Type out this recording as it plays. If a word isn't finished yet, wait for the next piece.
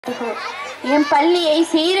என் பள்ளியை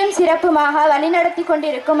சீரும் சிறப்புமாக வழிநடத்தி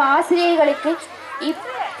கொண்டிருக்கும் ஆசிரியர்களுக்கு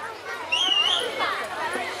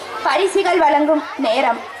பரிசுகள் வழங்கும்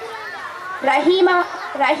நேரம்.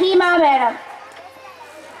 ரஹீமா மேடம்.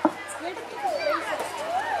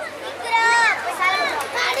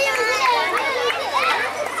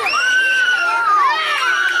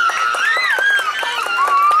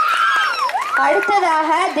 அடுத்ததாக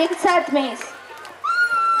திக்சாத் மிஸ்.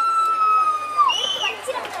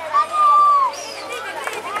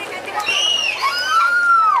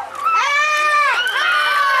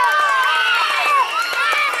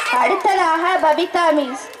 அடுத்ததாக பபிதா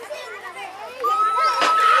மிஸ்.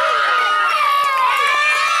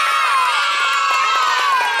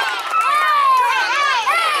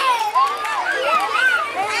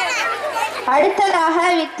 அடுத்ததாக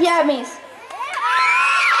வித்யா மிஸ்.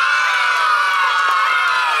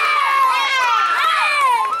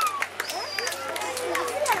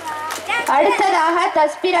 அடுத்ததாக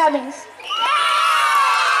தஸ்பிரா மிஸ்.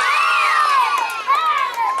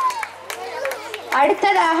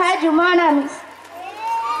 அடுத்ததாக ஜுமானா மிஸ்.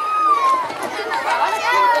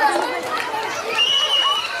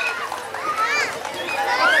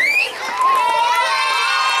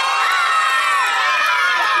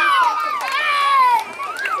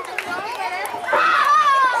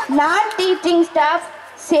 நான் டீச்சிங் ஸ்டாஃப்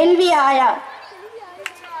செல்வி ஆயா.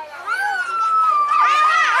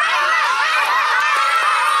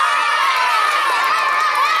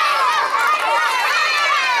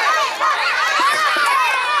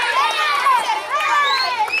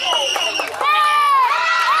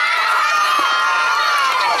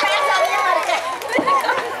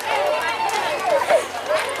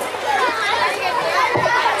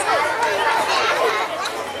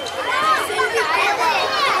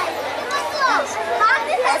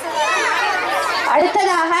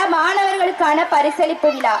 அடுத்ததாக மாணவர்களுக்கான பரிசளிப்பு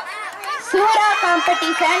விழா. சூரா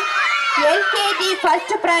competition LKG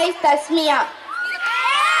first prize தஸ்மியா.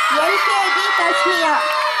 LKG தஸ்மியா.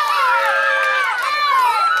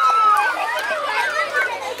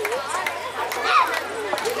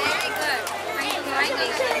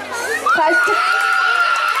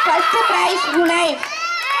 First prize ஹுனைப்.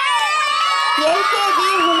 LKG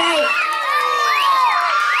ஹுனைப்.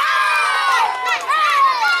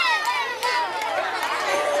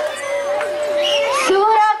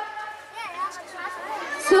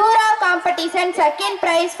 Competition second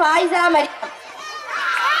prize Faiza Mariam.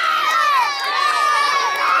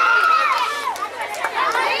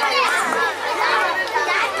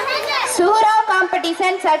 Sura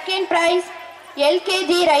competition second prize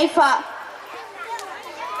LKG Raifa.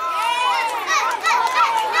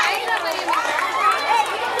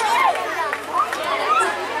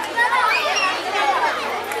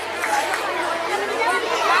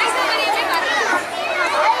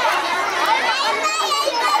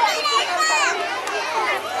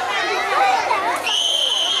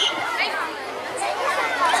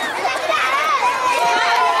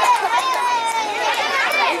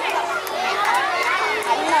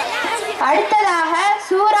 அடுத்ததாக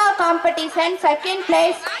சூரா காம்படிஷன் செகண்ட்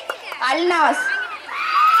பிளேஸ் அல்நாஸ்.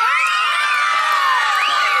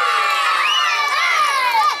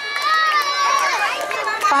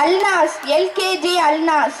 அல்நாஸ் எல்கேஜி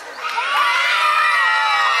அல்நாஸ்.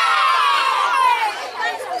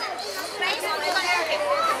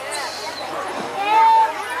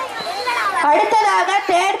 அடுத்ததாக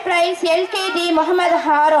third prize LKG Mohammed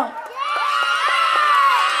Haroon.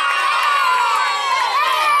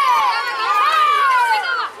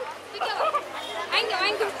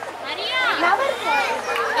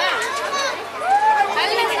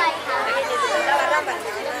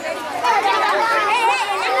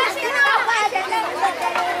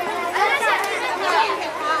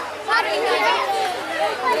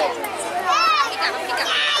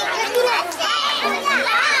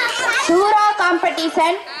 Sura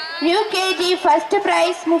competition UKG first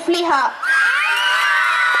prize Mufliha.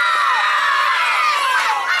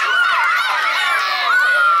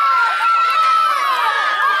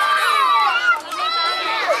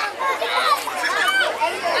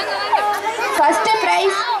 First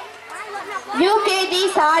prize UKG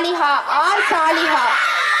Saliha R Saliha.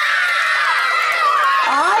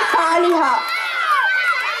 R Saliha.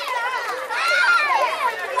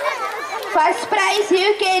 First prize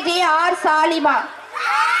UKG R Salima.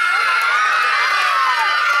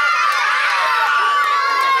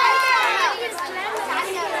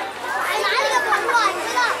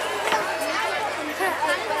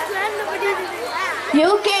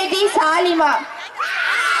 UKG Salima.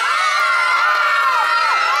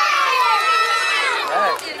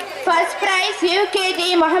 First prize UKG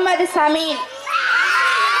Muhammad Samir.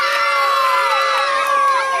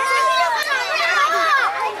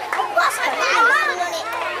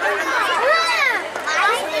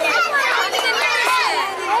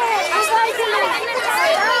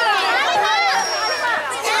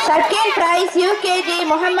 Second prize UKG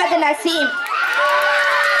Muhammad Naseem.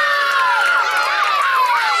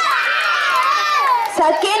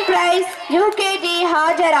 Second prize UKG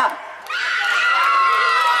Hajara.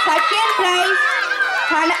 Second prize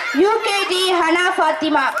UKG Hana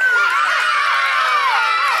Fatima.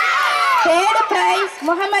 Third prize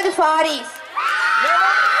Muhammad Faris.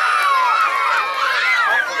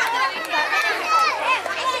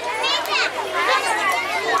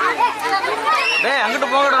 டேய் அங்கிட்டு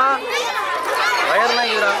போங்கடா வயர்லாம்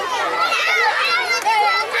இருக்குடா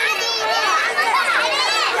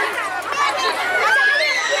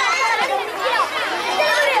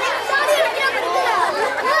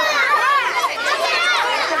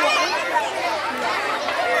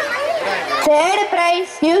Third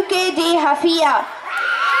prize UKG Hafia.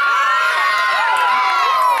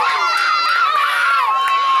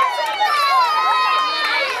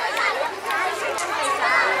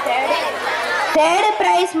 Third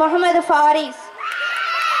prize Muhammad Faris.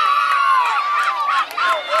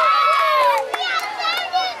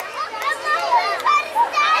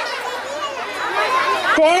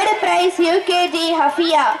 Third prize UKG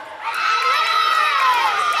Hafia.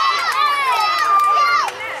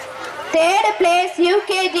 Third place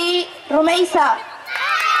UKG Rumaisa.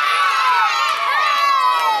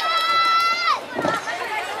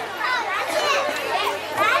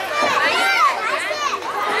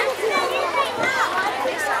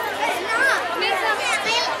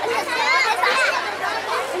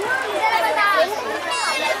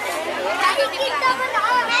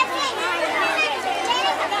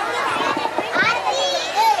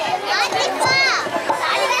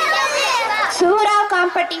 Sura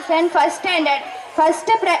competition first standard. First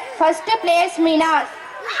place Minas.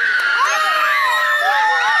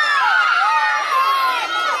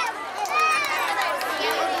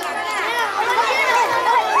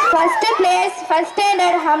 First place first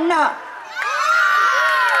standard Hamna.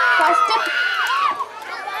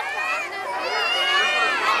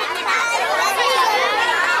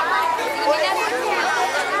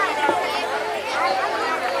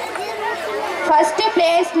 First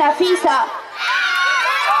place Nafisa.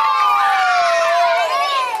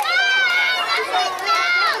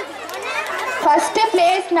 First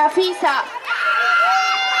place Nafisa.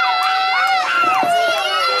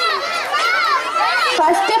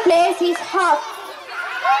 First place is Haq.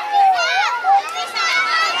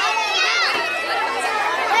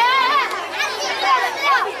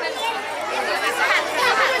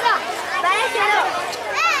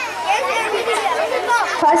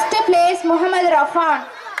 First place Muhammad Rafan.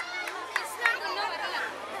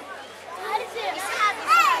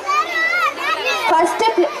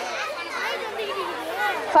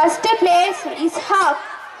 First place is Haq.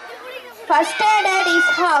 First standard is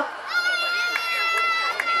Haq.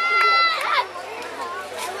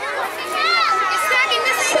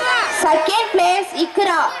 Second place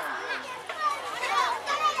Ikra.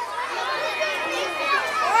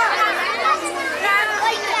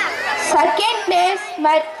 Second place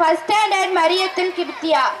first standard Mariyatul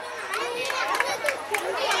Kibtiya.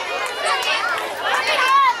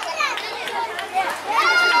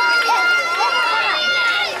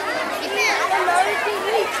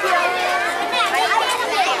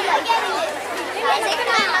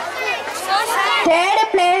 Third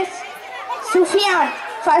place Sufyan.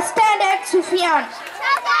 First standard Sufyan.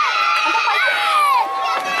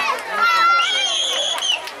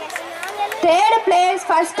 Third place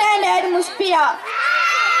first standard Muspira.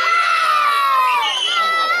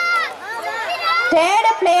 Third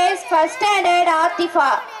place first standard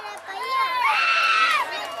Atifa.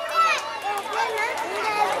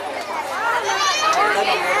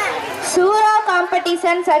 Sura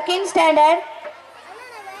competition second standard.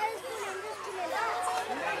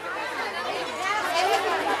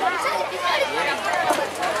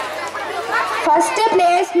 First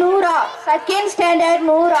place Noora. Second standard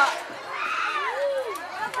Noora.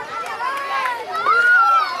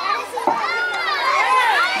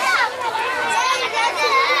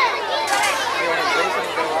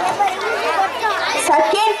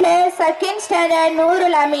 Second place second standard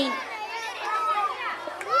Noorul Amin.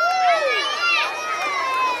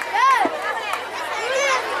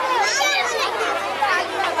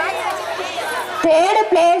 Third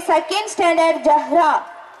place second standard Jahra.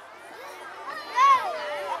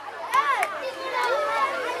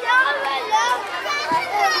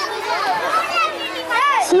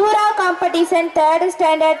 Sura competition third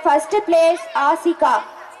standard first place Asika.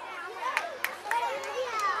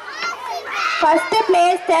 First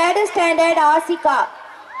place third standard Asika.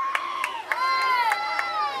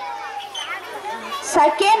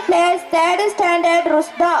 Second place third standard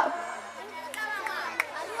Rusda.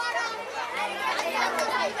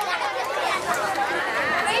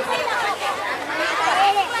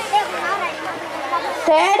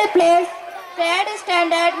 Third place, third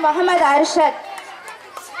standard Muhammad Arshad.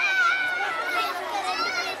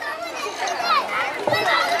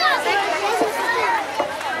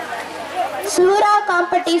 Surah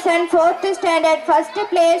competition, fourth standard, first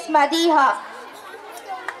place Madiha.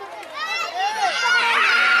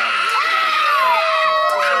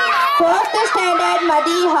 Fourth standard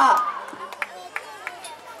Madiha.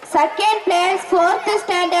 Second place, fourth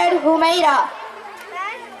standard Humaira.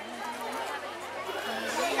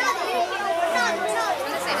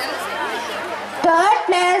 Third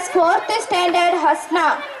place, fourth standard Hasna.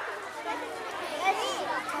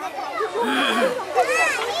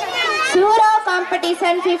 Surah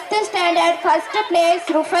competition, fifth standard, first place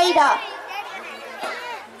Rufaida.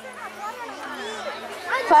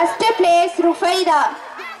 First place Rufaida.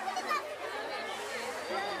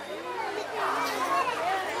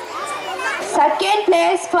 Second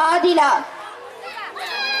place Fadila.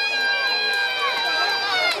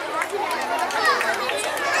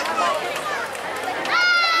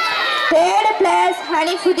 Third place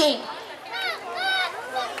Hanifuddin.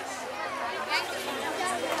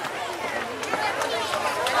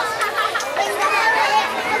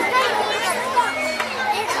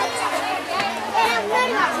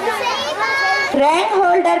 Rank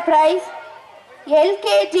holder prize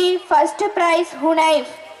LKG, first prize Hunayf.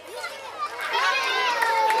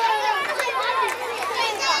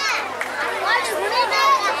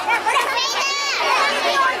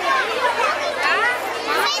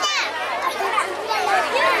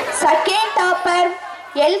 Second topper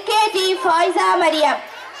LKG Faiza Mariam.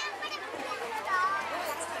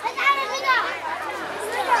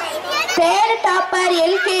 Third topper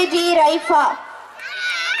LKG Raifa.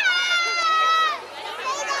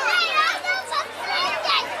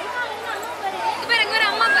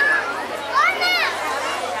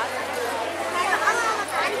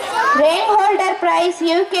 Rank holder prize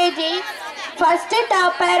UKG, first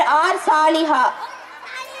topper R Saliha.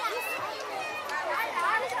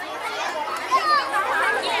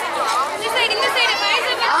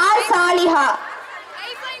 R Saliha.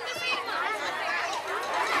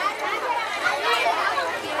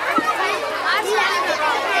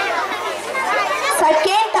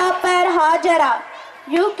 Second topper Hajara,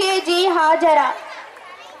 UKG Hajara.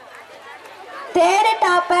 Third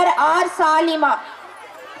topper R Salima.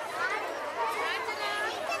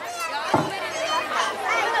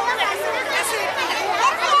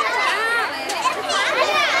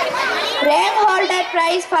 Rank holder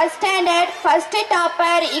prize first standard, first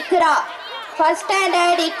topper Ikra. First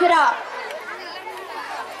standard Ikra.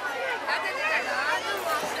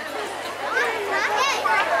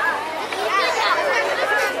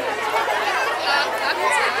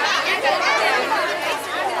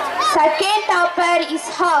 Second topper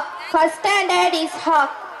Ishaq. First standard Ishaq.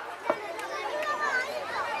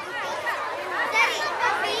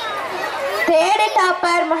 Third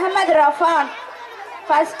topper Muhammad Rafan.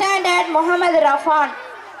 First standard Muhammad Rafan.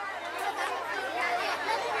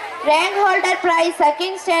 Rank holder prize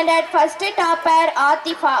second standard, first topper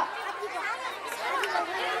Atifa.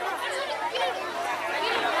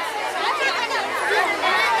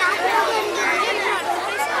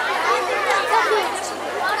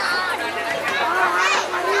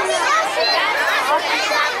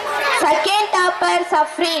 Second topper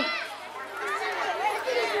Safrin.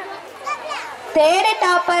 Third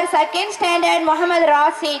topper second standard Muhammad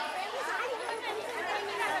Rasid.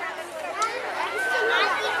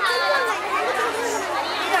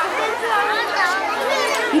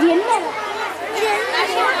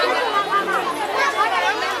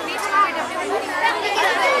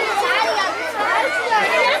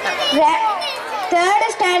 Third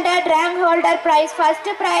standard rank holder prize, first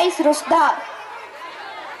prize Rusda.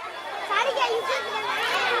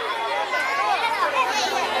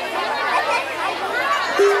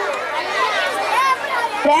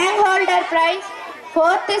 Rank holder prize,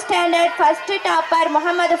 fourth standard, first topper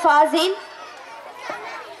Muhammad Fazil.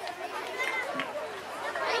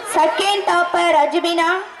 Second topper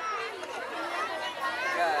Ajbina.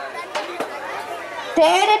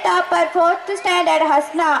 Third topper, fourth standard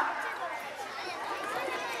Hasna.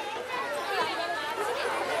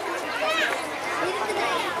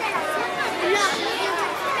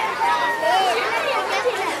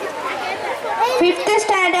 Fifth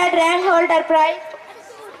standard rank holder prize,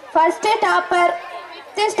 first topper,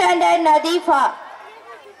 fifth standard Nadifa.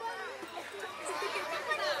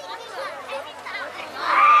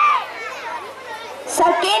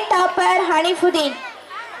 Second topper Hanifuddin.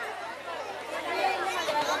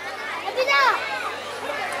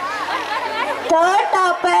 Third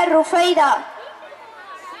topper Rufaida.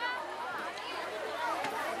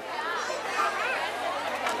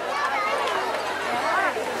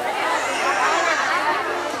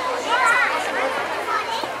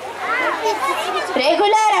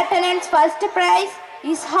 Regular attendance first prize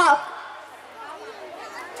Ishaq.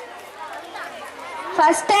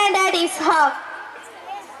 First standard Ishaq.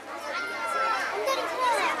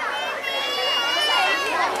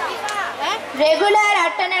 Regular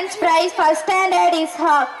attendance prize first standard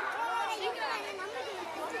Ishaq.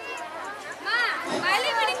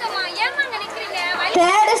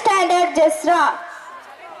 Third standard Jesra.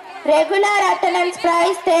 Regular attendance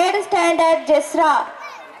prize third standard Jesra.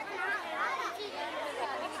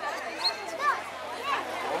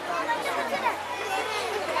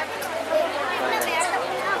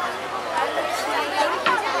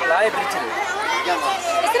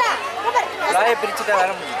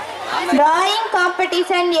 Drawing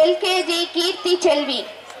competition LKG Kirti Chelvi.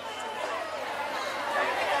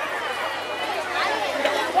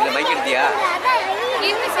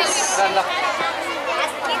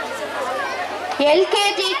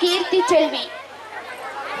 LKG Kirti Chelvi.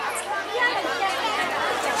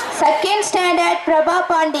 Second standard Prabha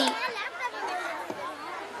Pandi.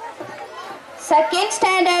 Second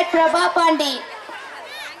standard Prabha Pandi.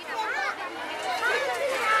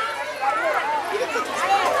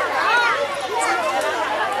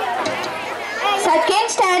 Second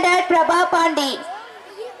standard Prabha Pandi.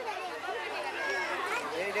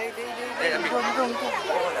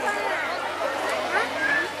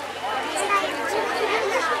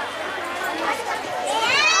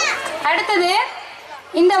 அடுத்தது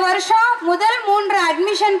இந்த வருஷம் முதல் 3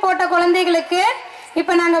 admission போட்ட குழந்தைகளுக்கு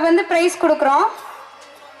இப்போ நாங்க price கொடுக்கிறோம்.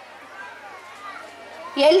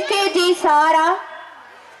 LKG Sara.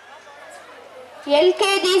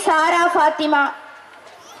 LKG Sara Fatima.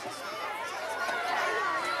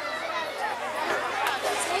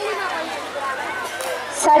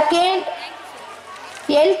 Second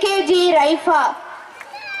LKG Raifa.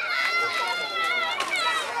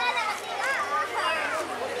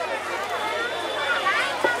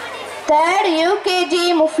 Third UKG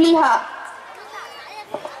Mufliha.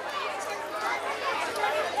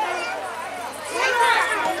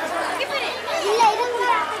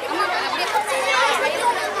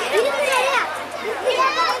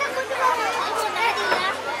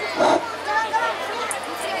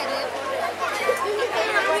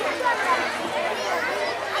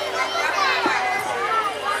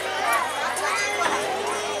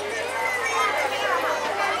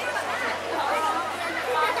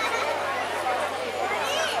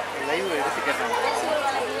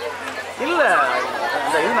 இல்ல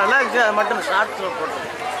இது நல்லா இருக்கு அது மட்டும் ஷார்ட் போட்டு.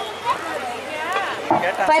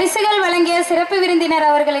 பரிசுகள் வழங்கிய சிறப்பு விருந்தினர்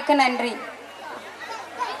அவர்களுக்கு நன்றி.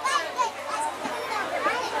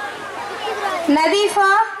 Nadifa,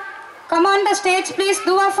 come on the stage please.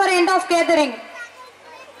 Dua for end of gathering.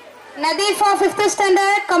 Nadifa 5th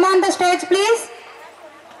standard, come on the stage please.